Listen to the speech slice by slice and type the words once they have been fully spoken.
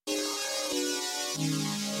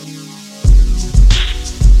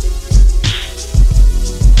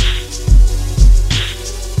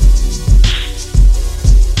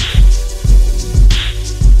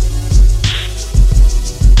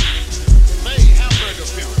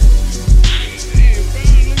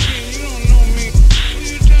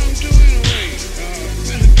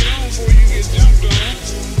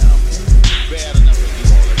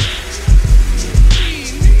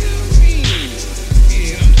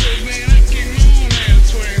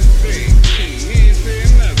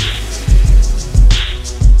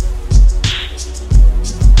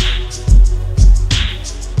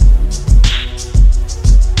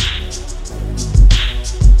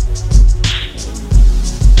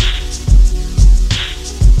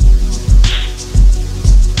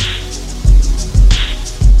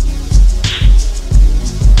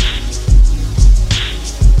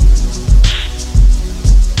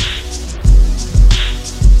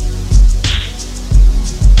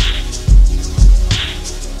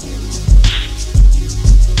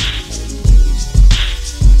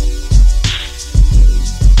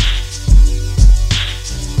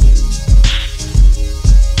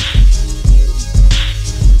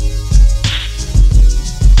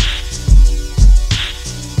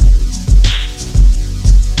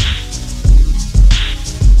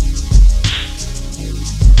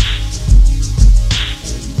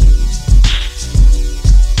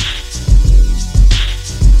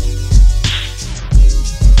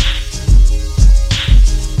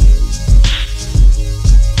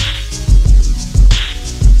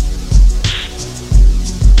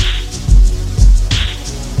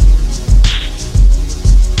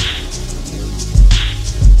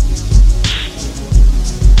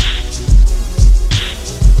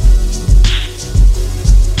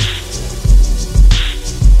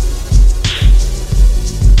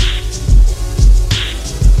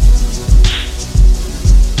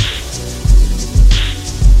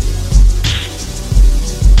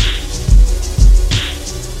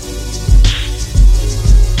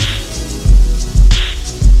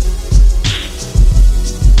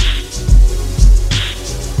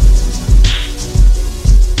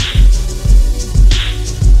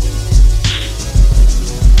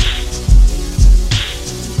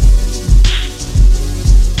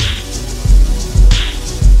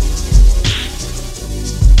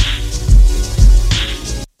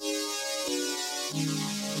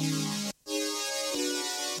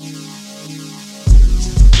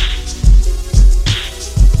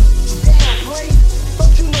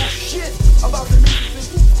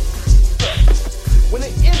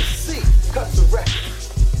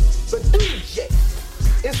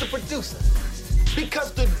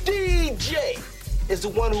Because the DJ is the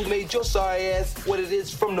one who made your sorry ass what it is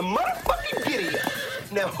from the motherfucking giddy up.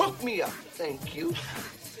 Now hook me up. Thank you.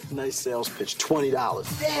 Nice sales pitch,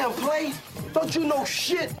 $20. Damn, Play. Don't you know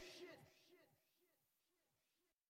shit?